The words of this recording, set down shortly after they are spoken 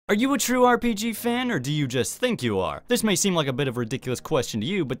Are you a true RPG fan, or do you just think you are? This may seem like a bit of a ridiculous question to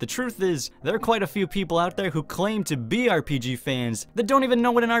you, but the truth is, there are quite a few people out there who claim to be RPG fans that don't even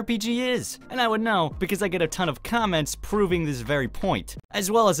know what an RPG is. And I would know because I get a ton of comments proving this very point, as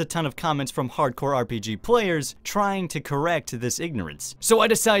well as a ton of comments from hardcore RPG players trying to correct this ignorance. So I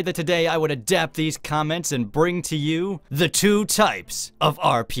decided that today I would adapt these comments and bring to you the two types of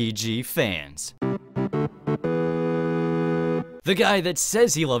RPG fans. The guy that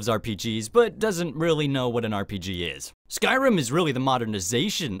says he loves RPGs, but doesn't really know what an RPG is. Skyrim is really the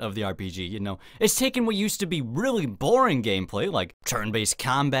modernization of the RPG, you know. It's taken what used to be really boring gameplay, like turn-based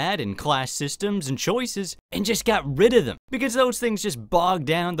combat and class systems and choices, and just got rid of them, because those things just bog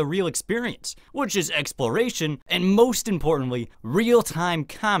down the real experience, which is exploration, and most importantly, real-time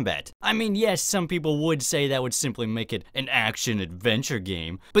combat. I mean, yes, some people would say that would simply make it an action-adventure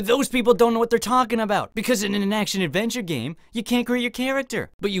game, but those people don't know what they're talking about, because in an action-adventure game, you can't create your character,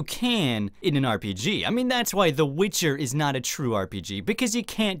 but you can in an RPG. I mean, that's why The Witcher is not a true RPG, because you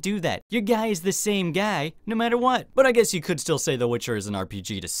can't do that. Your guy is the same guy, no matter what. But I guess you could still say The Witcher is an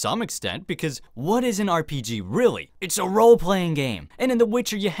RPG to some extent, because what is an RPG really? It's a role-playing game, and in The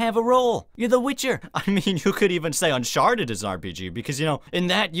Witcher you have a role. You're the Witcher. I mean, you could even say Uncharted is an RPG, because, you know, in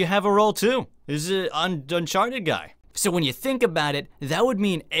that you have a role too. Is an Uncharted guy. So when you think about it, that would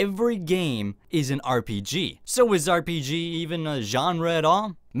mean every game is an RPG. So is RPG even a genre at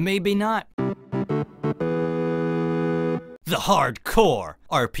all? Maybe not. The hardcore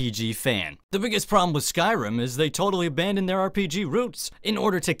RPG fan. The biggest problem with Skyrim is they totally abandoned their RPG roots in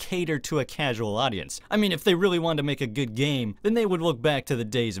order to cater to a casual audience. I mean, if they really wanted to make a good game, then they would look back to the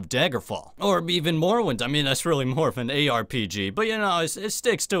days of Daggerfall. Or even Morrowind. I mean, that's really more of an ARPG, but you know, it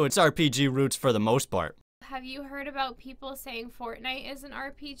sticks to its RPG roots for the most part. Have you heard about people saying Fortnite is an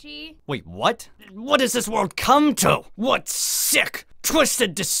RPG? Wait, what? What does this world come to? What sick,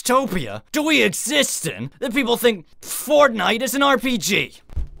 twisted dystopia do we exist in that people think Fortnite is an RPG?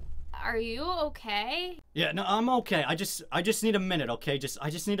 Are you okay? Yeah, no, I'm okay. I just need a minute, okay? I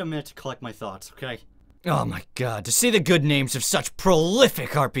just need a minute to collect my thoughts, okay? Oh my god, to see the good names of such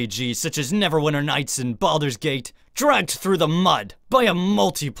prolific RPGs such as Neverwinter Nights and Baldur's Gate dragged through the mud by a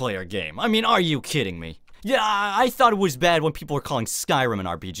multiplayer game. I mean, are you kidding me? Yeah, I thought it was bad when people were calling Skyrim an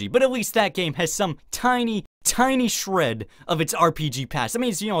RPG, but at least that game has some tiny shred of its RPG past. I mean,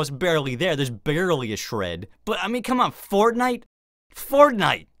 it's, you know, it's barely there. There's barely a shred. But, I mean, come on, Fortnite?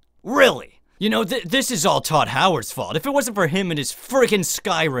 Fortnite? Really? You know, this is all Todd Howard's fault. If it wasn't for him and his freaking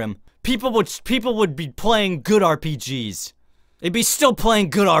Skyrim, people would be playing good RPGs. They'd be still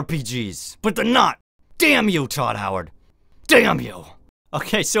playing good RPGs, but they're not. Damn you, Todd Howard. Damn you.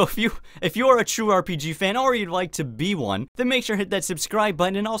 Okay, so if you are a true RPG fan or you'd like to be one, then make sure to hit that subscribe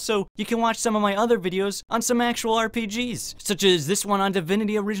button, and also you can watch some of my other videos on some actual RPGs, such as this one on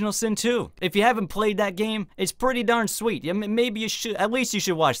Divinity Original Sin 2. If you haven't played that game, it's pretty darn sweet. Maybe you should, at least you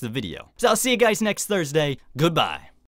should watch the video. So I'll see you guys next Thursday. Goodbye.